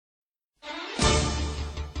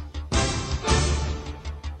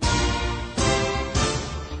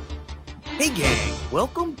Hey gang,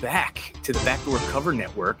 welcome back to the Backdoor Cover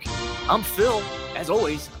Network. I'm Phil, as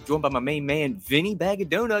always, joined by my main man, Vinny Bag of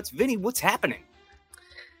Donuts. Vinny, what's happening?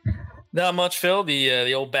 Not much, Phil.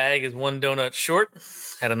 The old bag is one donut short.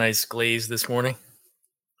 Had a nice glaze this morning.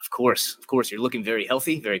 Of course, you're looking very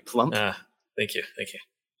healthy, very plump. Thank you.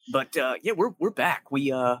 But yeah, we're back. We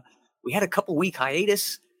had a couple week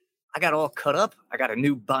hiatus. I got all cut up. I got a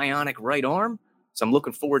new bionic right arm. So I'm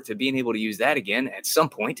looking forward to being able to use that again at some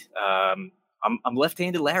point. I'm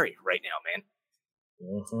left-handed Larry right now,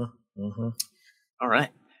 man. All right.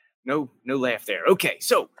 No laugh there. Okay,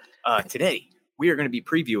 so today we are going to be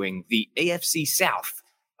previewing the AFC South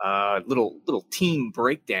little team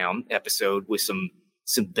breakdown episode with some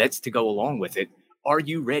bets to go along with it. Are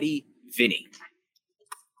you ready, Vinny?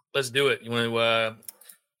 Let's do it. You want to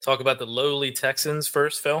talk about the lowly Texans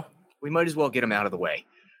first, Phil? We might as well get them out of the way.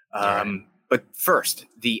 All right. But first,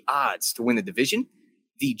 the odds to win the division.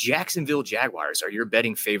 The Jacksonville Jaguars are your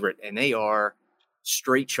betting favorite, and they are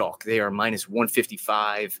straight chalk. They are minus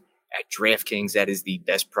 155 at DraftKings. That is the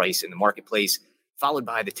best price in the marketplace. Followed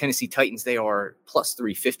by the Tennessee Titans. They are plus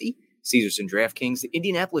 350. Caesars and DraftKings. The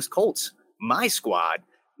Indianapolis Colts, my squad,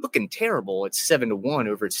 looking terrible at 7-1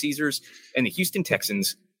 over at Caesars. And the Houston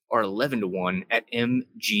Texans are 11-1 at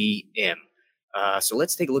MGM. So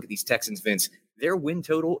let's take a look at these Texans, Vince. Their win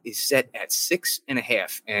total is set at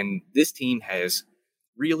 6.5, and this team has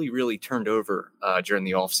really turned over during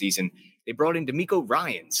the offseason. They brought in DeMeco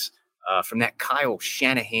Ryans from that Kyle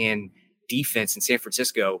Shanahan defense in San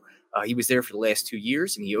Francisco. He was there for the last 2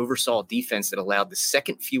 years, and he oversaw a defense that allowed the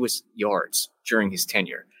second fewest yards during his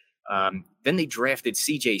tenure. Then they drafted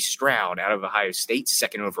C.J. Stroud out of Ohio State,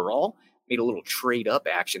 second overall. Made a little trade-up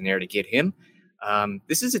action there to get him.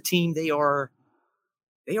 This is a team they are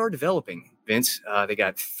developing, Vince. They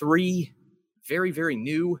got three very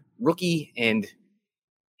new rookie and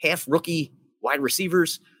half-rookie wide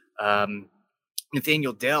receivers.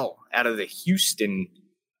 Nathaniel Dell out of the Houston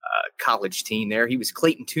college team there. He was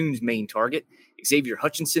Clayton Tune's main target. Xavier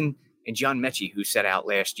Hutchinson and John Mechie, who set out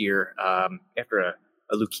last year after a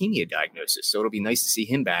leukemia diagnosis. So it'll be nice to see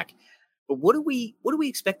him back. But what do we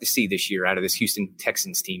expect to see this year out of this Houston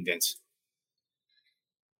Texans team, Vince?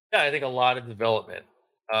 Yeah, I think a lot of development.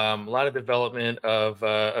 Of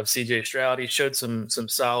C.J. Stroud. He showed some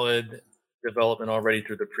solid development already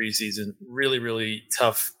through the preseason. Really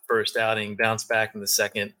tough first outing, bounced back in the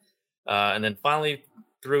second, and then finally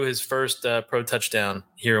threw his first pro touchdown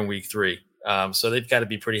here in week 3. So they've got to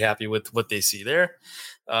be pretty happy with what they see there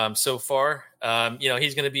so far.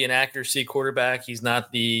 He's going to be an accuracy quarterback. He's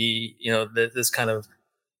not this kind of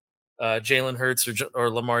Jalen Hurts or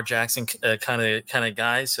Lamar Jackson kind of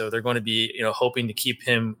guy. So they're going to be, hoping to keep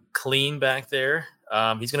him clean back there.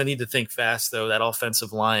 He's going to need to think fast, though. That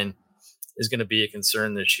offensive line is going to be a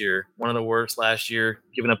concern this year. One of the worst last year,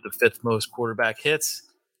 giving up the 5th most quarterback hits.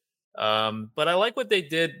 But I like what they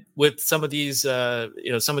did with some of these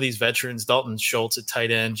veterans. Dalton Schultz at tight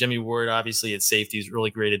end, Jimmy Ward obviously at safety is a really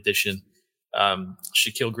great addition.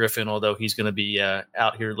 Shaquille Griffin, although he's going to be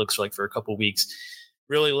out here, it looks like, for a couple weeks.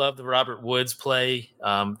 Really love the Robert Woods play.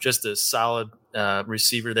 Just a solid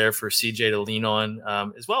receiver there for CJ to lean on,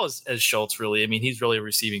 as well as Schultz, really. I mean, he's really a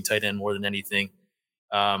receiving tight end more than anything.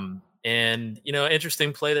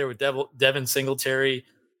 Interesting play there with Devin Singletary,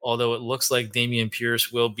 although it looks like Damian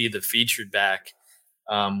Pierce will be the featured back,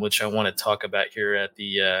 which I want to talk about here at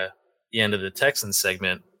the end of the Texans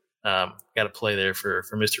segment. Got a play there for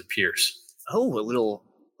Mr. Pierce. Oh, a little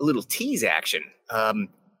tease action.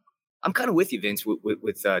 I'm kind of with you, Vince,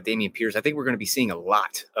 with Damian Pierce. I think we're going to be seeing a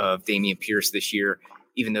lot of Damian Pierce this year,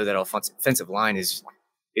 even though that offensive line is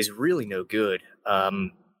really no good.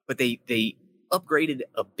 But they upgraded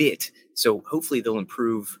a bit, so hopefully they'll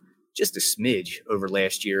improve just a smidge over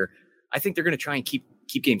last year. I think they're going to try and keep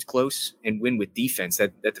games close and win with defense.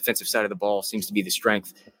 That defensive side of the ball seems to be the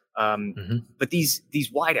strength. But these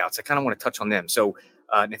wideouts, I kind of want to touch on them. So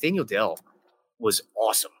Nathaniel Dell was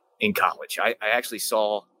awesome in college. I actually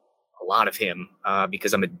saw a lot of him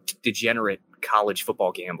because I'm a degenerate college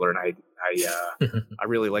football gambler, and I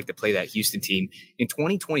really like to play that Houston team. In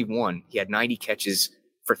 2021, he had 90 catches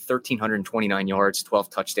for 1,329 yards, 12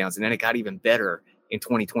 touchdowns, and then it got even better in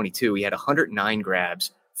 2022. He had 109 grabs,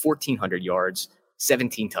 1,400 yards,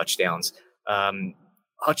 17 touchdowns.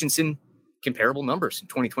 Hutchinson, comparable numbers in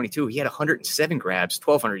 2022. He had 107 grabs,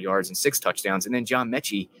 1,200 yards, and 6 touchdowns. And then John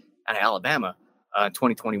Mechie out of Alabama,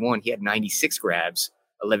 2021, he had 96 grabs,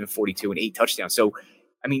 1142 and 8 touchdowns. So,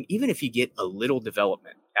 I mean, even if you get a little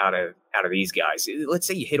development out of these guys, let's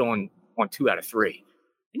say you hit on 2 out of 3,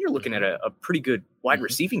 and you're looking at a pretty good wide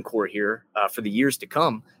receiving core here for the years to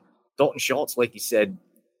come. Dalton Schultz, like you said,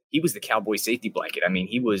 he was the Cowboy safety blanket. I mean,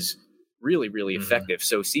 he was really, really effective.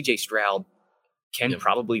 So CJ Stroud can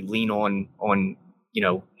probably lean on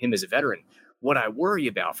him as a veteran. What I worry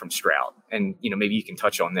about from Stroud, and maybe you can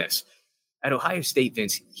touch on this, at Ohio State,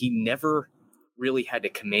 Vince, he never really had to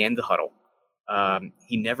command the huddle.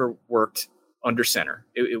 He never worked under center.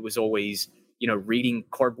 It was always reading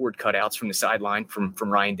cardboard cutouts from the sideline from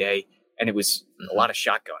Ryan Day, and it was a lot of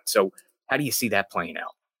shotgun. So how do you see that playing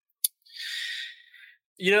out?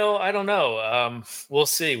 I don't know. We'll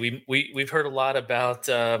see. We've heard a lot about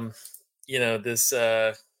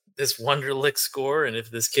this Wonderlic score, and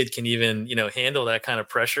if this kid can even handle that kind of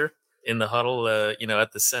pressure in the huddle, at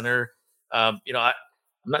the center. I'm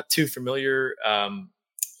not too familiar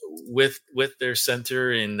with their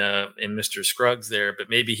center in Mr. Scruggs there, but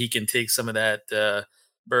maybe he can take some of that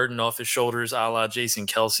burden off his shoulders, a la Jason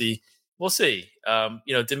Kelsey. We'll see.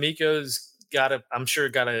 D'Amico's got a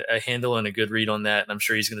handle and a good read on that, and I'm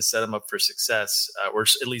sure he's going to set him up for success, or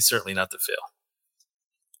at least certainly not to fail.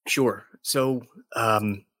 Sure. So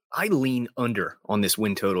I lean under on this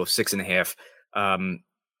win total of 6.5.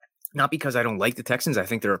 Not because I don't like the Texans. I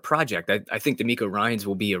think they're a project. I think D'Amico Ryans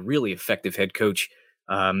will be a really effective head coach,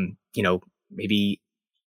 maybe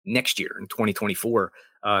next year in 2024.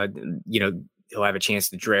 He'll have a chance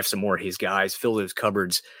to draft some more of his guys, fill those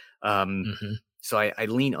cupboards. So I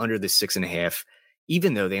lean under the 6.5,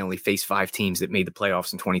 even though they only face 5 teams that made the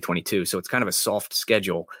playoffs in 2022. So it's kind of a soft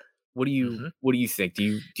schedule. What do you think?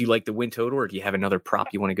 Do you like the win total, or do you have another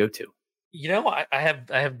prop you want to go to? I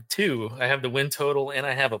have two. I have the win total and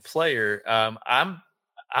I have a player.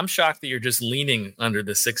 I'm shocked that you're just leaning under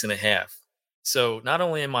the 6.5. So not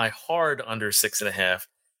only am I hard under 6.5,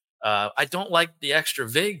 I don't like the extra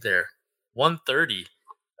vig there, 130.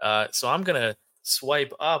 So I'm gonna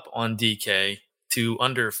swipe up on DK to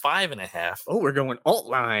under 5.5. Oh, we're going alt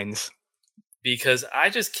lines. Because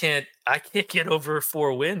I can't get over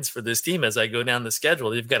 4 wins for this team as I go down the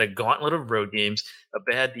schedule. They've got a gauntlet of road games, a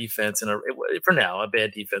bad defense, and for now, a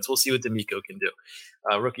bad defense. We'll see what D'Amico can do.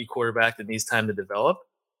 A rookie quarterback that needs time to develop.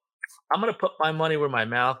 I'm going to put my money where my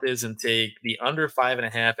mouth is and take the under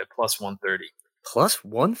 5.5 at plus 130. Plus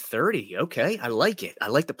 130. Okay. I like it. I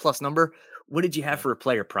like the plus number. What did you have for a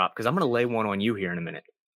player prop? Because I'm going to lay one on you here in a minute.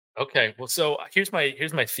 Okay. Well, so here's my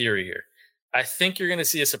theory here. I think you're going to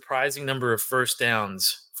see a surprising number of first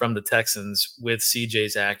downs from the Texans with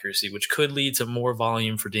CJ's accuracy, which could lead to more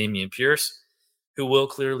volume for Dameon Pierce, who will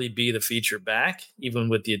clearly be the feature back, even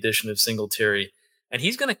with the addition of Singletary. And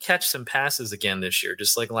he's going to catch some passes again this year,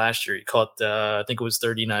 just like last year. He caught, I think it was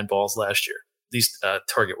 39 balls last year, at least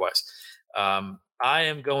target-wise. I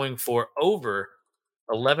am going for over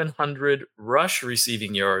 1,100 rush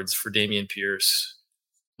receiving yards for Dameon Pierce,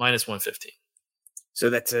 minus 115. So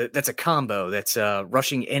that's a combo. That's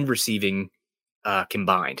rushing and receiving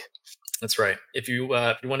combined. That's right. If you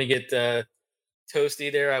want to get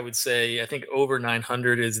toasty there, I would say I think over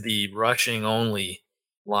 900 is the rushing only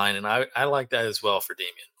line, and I like that as well for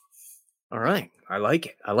Dameon. All right, I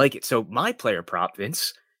like it. So my player prop,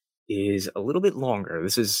 Vince, is a little bit longer.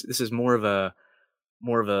 This is more of a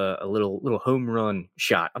little home run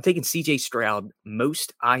shot. I'm taking CJ Stroud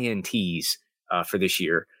most INTs for this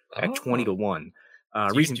year at 20-1.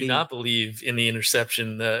 You do not believe in the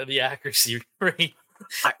interception, the accuracy rate.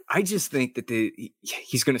 I just think that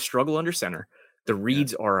he's going to struggle under center. The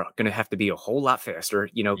reads are going to have to be a whole lot faster,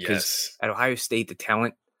 because at Ohio State, the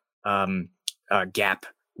talent gap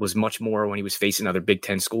was much more when he was facing other Big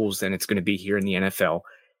Ten schools than it's going to be here in the NFL.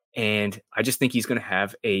 And I just think he's going to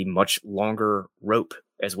have a much longer rope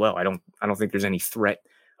as well. I don't think there's any threat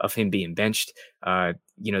of him being benched. They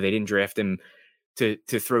didn't draft him to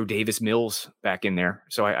throw Davis Mills back in there.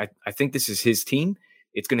 So I think this is his team.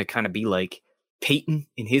 It's going to kind of be like Peyton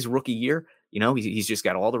in his rookie year. He's just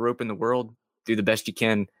got all the rope in the world. Do the best you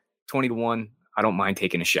can. 20-1. I don't mind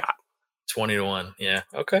taking a shot. 20-1. Yeah.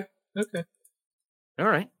 Okay. All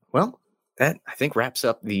right. Well, that I think wraps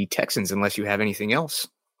up the Texans, unless you have anything else.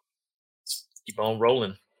 Keep on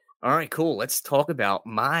rolling. All right, cool. Let's talk about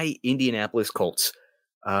my Indianapolis Colts.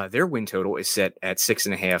 Their win total is set at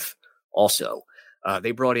 6.5 also.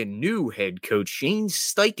 They brought in new head coach Shane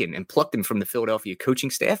Steichen and plucked him from the Philadelphia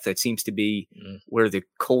coaching staff. That seems to be where the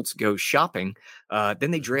Colts go shopping.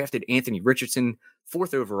 Then they drafted Anthony Richardson,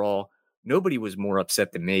 4th overall. Nobody was more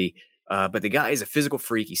upset than me. But the guy is a physical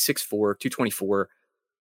freak. He's 6'4", 224,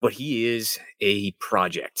 but he is a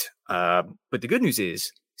project. But the good news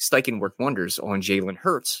is Steichen worked wonders on Jalen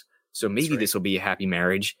Hurts, so maybe this will be a happy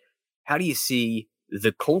marriage. How do you see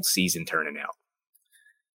the Colts season turning out?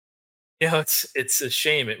 It's a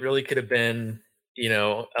shame. It really could have been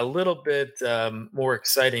a little bit more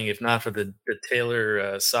exciting, if not for the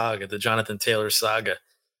Taylor saga, the Jonathan Taylor saga.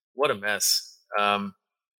 What a mess.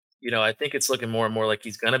 I think it's looking more and more like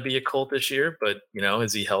he's going to be a Colt this year, but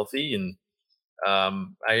is he healthy? And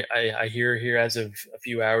I hear here as of a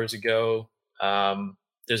few hours ago,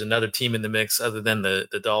 there's another team in the mix other than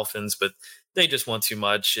the Dolphins, but they just want too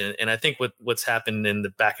much. And I think what's happened in the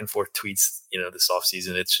back and forth tweets, this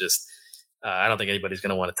offseason, it's just, I don't think anybody's going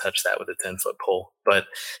to want to touch that with a 10-foot pole. But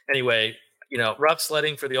anyway, rough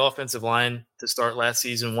sledding for the offensive line to start last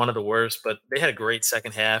season, one of the worst, but they had a great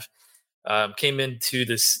second half. Came into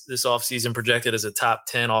this offseason projected as a top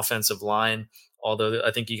 10 offensive line, although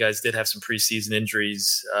I think you guys did have some preseason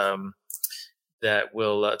injuries that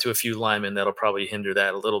will, to a few linemen, that'll probably hinder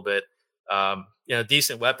that a little bit.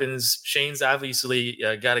 Decent weapons. Shane's obviously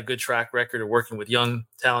got a good track record of working with young,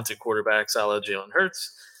 talented quarterbacks, a la Jalen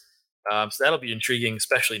Hurts. So that'll be intriguing,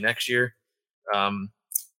 especially next year. I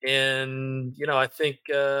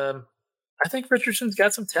think Richardson's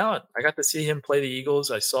got some talent. I got to see him play the Eagles.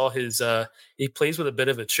 I saw his he plays with a bit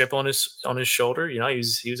of a chip on his shoulder.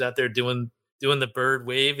 He was out there doing the bird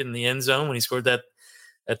wave in the end zone when he scored that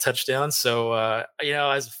touchdown. So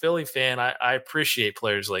as a Philly fan, I appreciate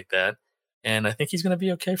players like that, and I think he's going to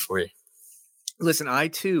be okay for you. Listen, I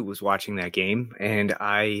too was watching that game, and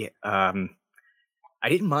I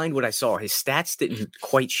didn't mind what I saw. His stats didn't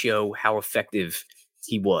quite show how effective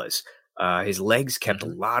he was. His legs kept a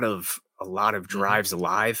lot of drives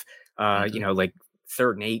alive. Like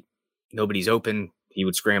 3rd and 8, nobody's open, he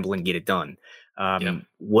would scramble and get it done.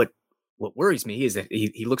 What worries me is that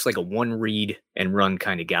he looks like a one read and run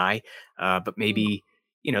kind of guy. But maybe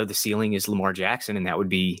the ceiling is Lamar Jackson, and that would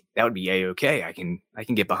be A-okay. I can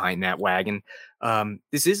get behind that wagon.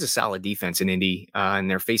 This is a solid defense in Indy, and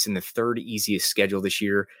they're facing the 3rd easiest schedule this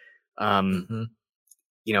year. And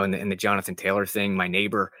the Jonathan Taylor thing, my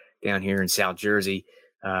neighbor down here in South Jersey,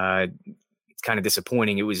 it's kind of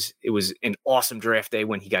disappointing. It was an awesome draft day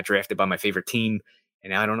when he got drafted by my favorite team,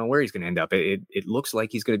 and I don't know where he's going to end up. It looks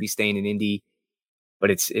like he's going to be staying in Indy, but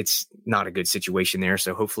it's not a good situation there.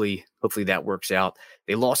 So hopefully that works out.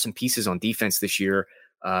 They lost some pieces on defense this year.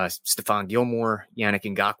 Stephon Gilmore, Yannick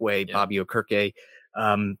Ngakoue, Bobby Okerke.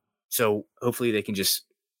 So hopefully they can just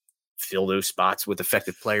fill those spots with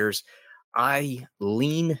effective players. I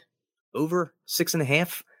lean over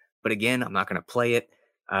 6.5, but again, I'm not going to play it.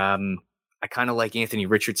 I kind of like Anthony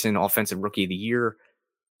Richardson, offensive rookie of the year.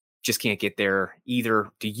 Just can't get there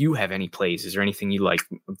either. Do you have any plays? Is there anything you like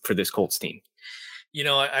for this Colts team?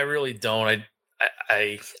 I really don't.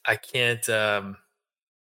 I can't. I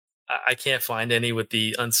can't find any with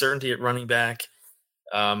the uncertainty at running back.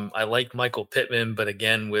 I like Michael Pittman, but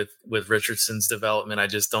again, with Richardson's development, I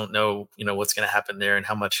just don't know, what's going to happen there and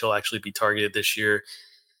how much he'll actually be targeted this year.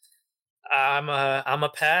 I'm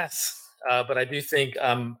a pass, but I do think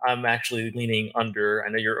I'm actually leaning under. I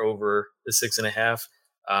know you're over the 6.5.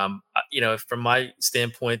 From my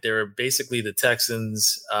standpoint, they're basically the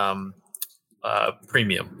Texans'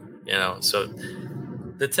 premium. So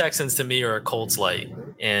the Texans to me are a Colts light,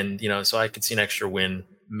 and so I could see an extra win,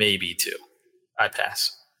 maybe 2. I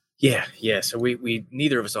pass. Yeah. So we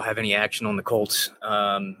neither of us will have any action on the Colts,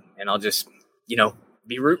 and I'll just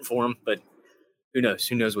be rooting for them, but who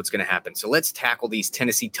knows what's going to happen. So let's tackle these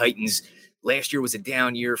Tennessee Titans. Last year was a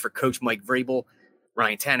down year for Coach Mike Vrabel.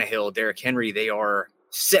 Ryan Tannehill, Derrick Henry, they are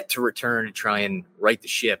set to return to try and right the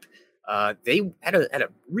ship. They had a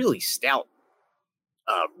really stout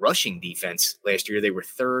rushing defense last year. They were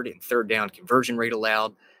 3rd in third down conversion rate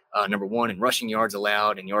allowed, number 1 in rushing yards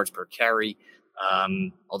allowed and yards per carry,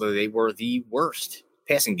 although they were the worst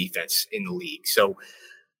passing defense in the league. So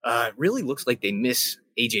it really looks like they miss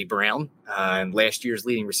A.J. Brown. And last year's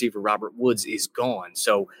leading receiver, Robert Woods, is gone.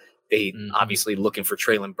 So they obviously looking for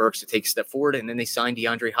Treylon Burks to take a step forward, and then they signed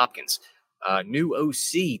DeAndre Hopkins. New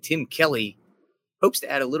OC, Tim Kelly, hopes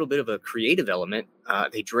to add a little bit of a creative element.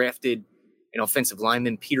 They drafted an offensive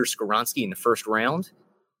lineman, Peter Skoronski, in the 1st round.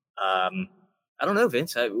 I don't know,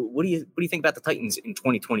 Vince. What do you think about the Titans in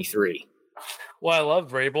 2023? Well, I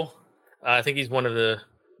love Vrabel. I think he's one of the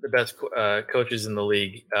best coaches in the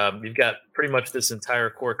league. You've got pretty much this entire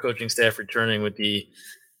core coaching staff returning, with the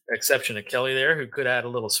exception of Kelly there, who could add a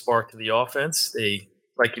little spark to the offense. They,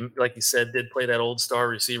 like you said, did play that old star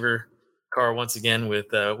receiver car once again with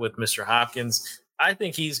Mr. Hopkins. I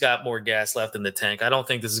think he's got more gas left in the tank. I don't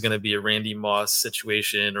think this is going to be a Randy Moss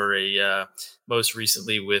situation or a most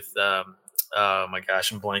recently with oh my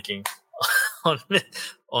gosh, I'm blanking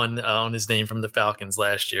on his name from the Falcons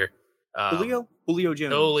last year. Julio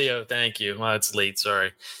Jones. Julio, thank you. Well, it's late,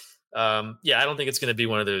 sorry. I don't think it's going to be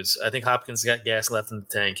one of those. I think Hopkins got gas left in the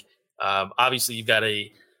tank. Obviously, you've got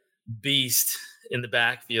a beast in the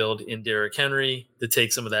backfield in Derrick Henry to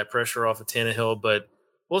take some of that pressure off of Tannehill, but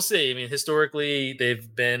we'll see. I mean, historically,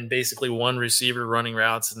 they've been basically one receiver running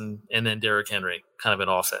routes and then Derrick Henry kind of an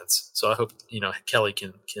offense. So I hope, Kelly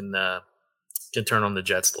can turn on the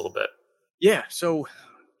Jets a little bit. Yeah. So,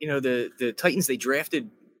 the Titans, they drafted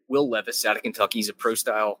Will Levis out of Kentucky. He's a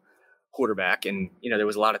pro-style quarterback, and, there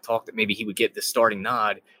was a lot of talk that maybe he would get the starting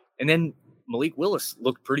nod. And then Malik Willis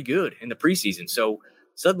looked pretty good in the preseason. So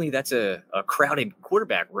suddenly that's a crowded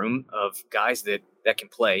quarterback room of guys that can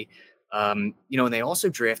play. And they also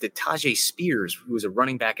drafted Tajay Spears, who was a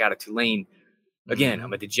running back out of Tulane. Again,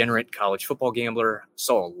 I'm a degenerate college football gambler.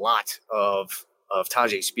 Saw a lot of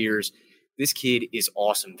Tajay Spears. This kid is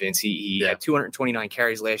awesome, Vince. He had 229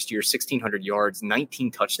 carries last year, 1,600 yards,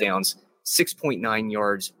 19 touchdowns, 6.9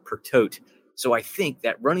 yards per tote. So I think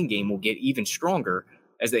that running game will get even stronger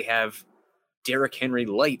as they have Derrick Henry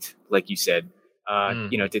light, like you said,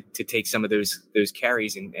 to take some of those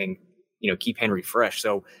carries and keep Henry fresh.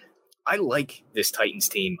 So I like this Titans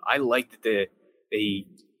team. I like that they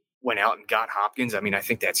went out and got Hopkins. I mean, I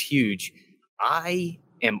think that's huge. I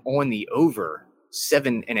am on the over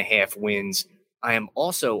 7.5 wins. I am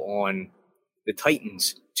also on the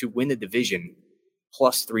Titans to win the division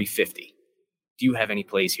plus 350. Do you have any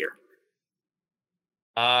plays here?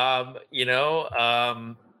 I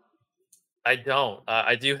don't.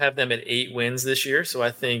 I do have them at 8 wins this year, so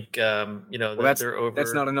I think they're over.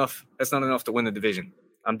 That's not enough. That's not enough to win the division.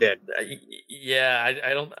 I'm dead.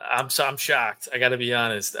 I don't. I'm shocked. I got to be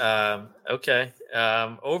honest. Okay.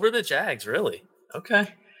 Over the Jags, really?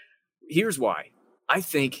 Okay. Here's why. I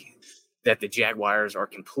think that the Jaguars are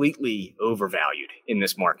completely overvalued in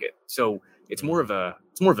this market. So it's more of a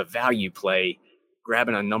value play,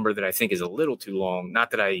 grabbing a number that I think is a little too long.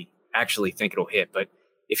 Not that I actually think it'll hit, but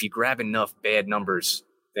if you grab enough bad numbers,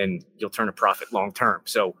 then you'll turn a profit long term.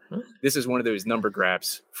 So this is one of those number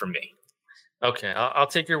grabs for me. Okay, I'll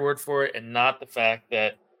take your word for it, and not the fact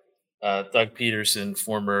that Doug Peterson,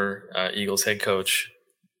 former Eagles head coach,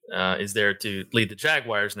 is there to lead the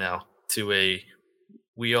Jaguars now to a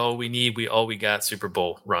we all we got Super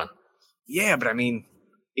Bowl run. Yeah, but I mean,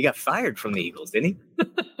 he got fired from the Eagles, didn't he?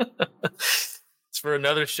 It's for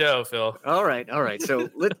another show, Phil. All right. So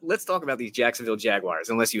let's talk about these Jacksonville Jaguars,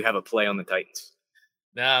 unless you have a play on the Titans.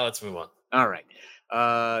 Now let's move on. All right.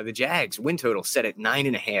 The Jags win total set at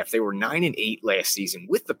 9.5. They were 9-8 last season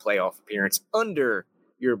with the playoff appearance under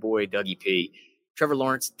your boy Dougie P. Trevor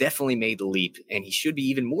Lawrence definitely made the leap, and he should be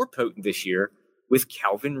even more potent this year with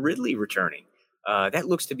Calvin Ridley returning. That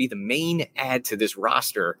looks to be the main add to this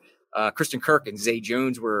roster. Christian Kirk and Zay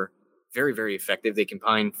Jones were very, very effective. They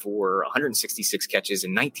combined for 166 catches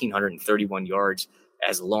and 1,931 yards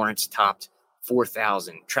as Lawrence topped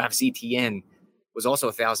 4,000. Travis Etienne was also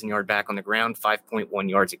a 1,000-yard back on the ground, 5.1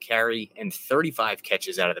 yards a carry, and 35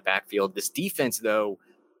 catches out of the backfield. This defense, though,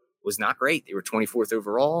 was not great. They were 24th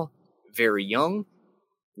overall, very young.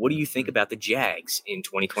 What do you think about the Jags in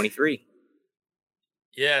 2023?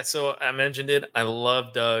 Yeah, so I mentioned it. I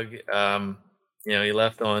love Doug. He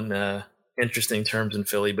left on interesting terms in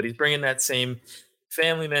Philly, but he's bringing that same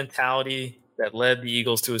family mentality that led the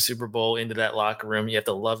Eagles to a Super Bowl into that locker room. You have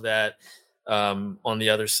to love that. On the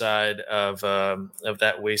other side of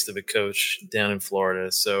that waste of a coach down in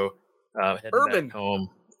Florida. So heading back home.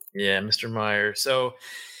 Yeah, Mr. Meyer. So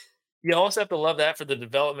you also have to love that for the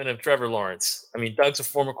development of Trevor Lawrence. I mean, Doug's a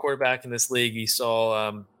former quarterback in this league. He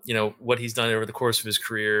saw, what he's done over the course of his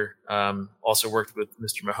career. Also worked with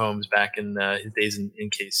Mr. Mahomes back in his days in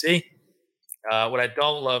KC. What I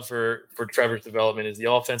don't love for Trevor's development is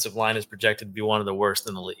the offensive line is projected to be one of the worst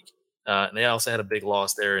in the league. And they also had a big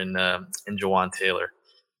loss there in Jawan Taylor.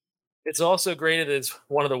 It's also graded as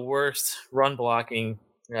one of the worst run blocking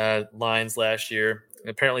lines last year. And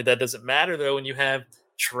apparently that doesn't matter, though, when you have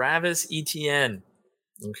Travis Etienne.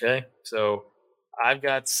 Okay, so I've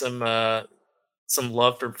got some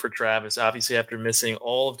love for Travis. Obviously, after missing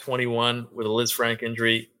all of 21 with a Liz Frank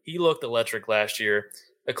injury, he looked electric last year.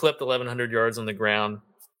 Eclipsed 1,100 yards on the ground,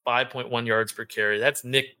 5.1 yards per carry. That's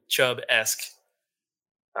Nick Chubb-esque.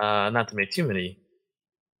 Not to make too many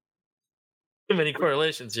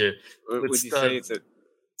correlations here. Would you say it's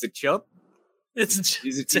a Chubb?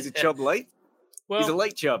 He's a Chubb light? Well, he's a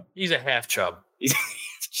light Chubb. He's a half Chubb. He's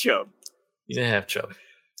Chubb. He's a half Chubb.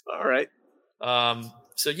 All right.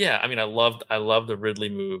 So yeah, I mean, I love the Ridley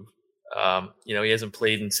move. He hasn't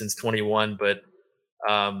played since 21, but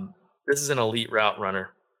this is an elite route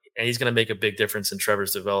runner, and he's going to make a big difference in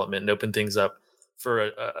Trevor's development and open things up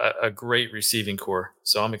for a great receiving core.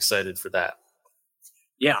 So I'm excited for that.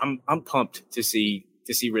 Yeah, I'm pumped to see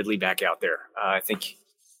Ridley back out there. I think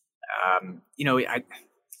I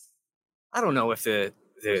don't know if the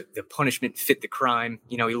punishment fit the crime.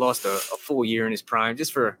 He lost a full year in his prime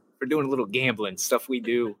just for doing a little gambling stuff we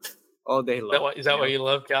do all day long. Is that why you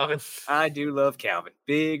love Calvin? I do love Calvin.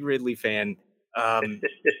 Big Ridley fan.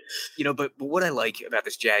 But what I like about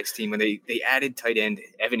this Jags team when they added tight end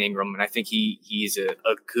Evan Ingram, and I think he's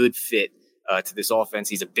a good fit to this offense.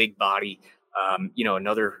 He's a big body.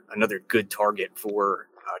 Another good target for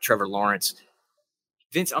Trevor Lawrence.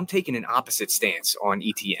 Vince, I'm taking an opposite stance on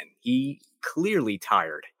ETN. He clearly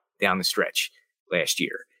tired down the stretch last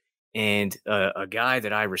year. And a guy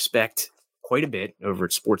that I respect quite a bit over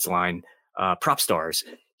at Sportsline, Prop Stars,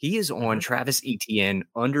 he is on Travis Etienne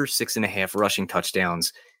under 6.5 rushing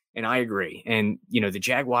touchdowns. And I agree. And, the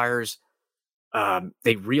Jaguars,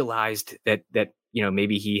 they realized that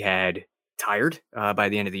maybe he had tired by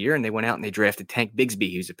the end of the year, and they went out and they drafted Tank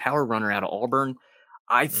Bigsby, who's a power runner out of Auburn.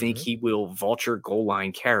 I think he will vulture goal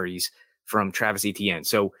line carries from Travis Etienne.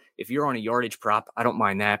 So if you're on a yardage prop, I don't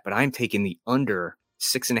mind that, but I'm taking the under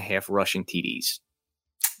 6.5 rushing TDs.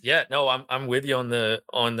 Yeah, no, I'm with you on the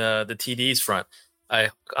TDs front. I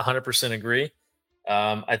 100% agree.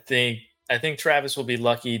 I think Travis will be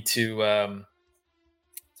lucky to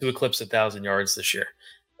eclipse 1,000 yards this year.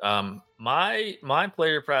 My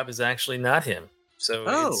player prop is actually not him. So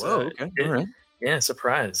okay, all right. Yeah,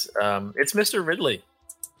 surprise. It's Mr. Ridley.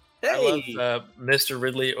 Hey. I love Mr.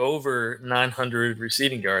 Ridley over 900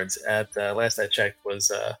 receiving yards at last I checked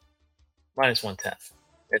was minus 110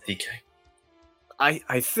 at DK.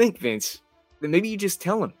 I think, Vince, that maybe you just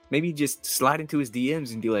tell him. Maybe you just slide into his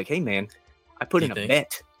DMs and be like, hey, man, I put in a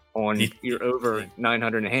bet on you're over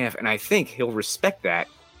 900.5, and I think he'll respect that.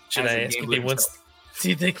 Should I ask if he wants? Do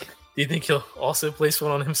you think he'll also place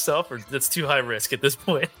one on himself, or that's too high risk at this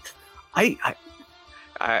point? I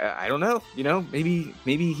don't know.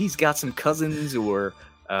 Maybe he's got some cousins or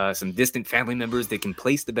some distant family members that can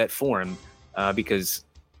place the bet for him because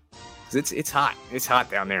it's hot. It's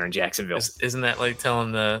hot down there in Jacksonville. Isn't that like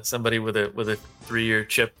telling somebody with a 3-year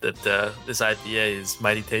chip that this IPA is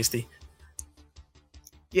mighty tasty?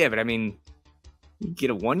 Yeah, but I mean, you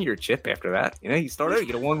get a 1-year chip after that. You start out, you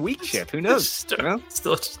get a 1-week chip. Who knows?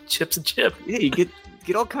 Still chips and chip. Yeah, you get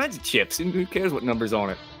all kinds of chips, and who cares what number's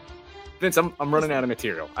on it? Vince, I'm running out of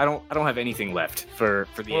material. I don't have anything left for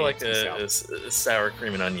the more like a sour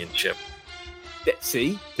cream and onion chip.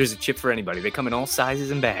 See, there's a chip for anybody. They come in all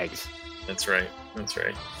sizes and bags. That's right.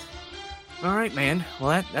 All right, man.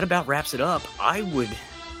 Well, that about wraps it up. I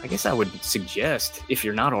guess I would suggest, if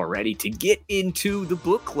you're not already, to get into the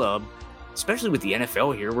book club, especially with the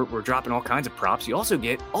NFL here. We're dropping all kinds of props. You also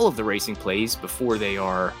get all of the racing plays before they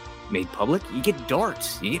are made public. You get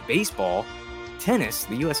darts. You get baseball. Tennis,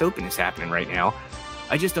 the U.S. Open is happening right now.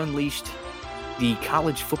 I just unleashed the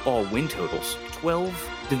college football win totals. 12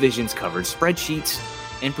 divisions covered, spreadsheets,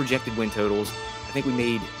 and projected win totals. I think we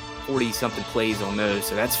made 40-something plays on those,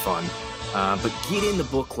 so that's fun. But get in the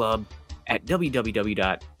book club at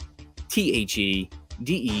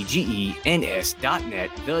www.thedegens.net,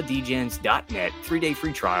 thedegens.net, 3-day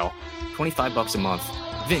free trial, $25 a month.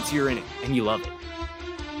 Vince, you're in it, and you love it.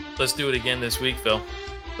 Let's do it again this week, Phil.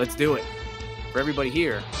 Let's do it. For everybody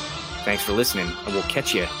here, thanks for listening, and we'll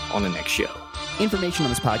catch you on the next show. Information on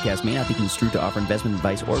this podcast may not be construed to offer investment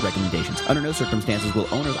advice or recommendations. Under no circumstances will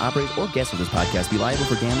owners, operators, or guests of this podcast be liable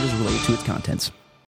for damages related to its contents.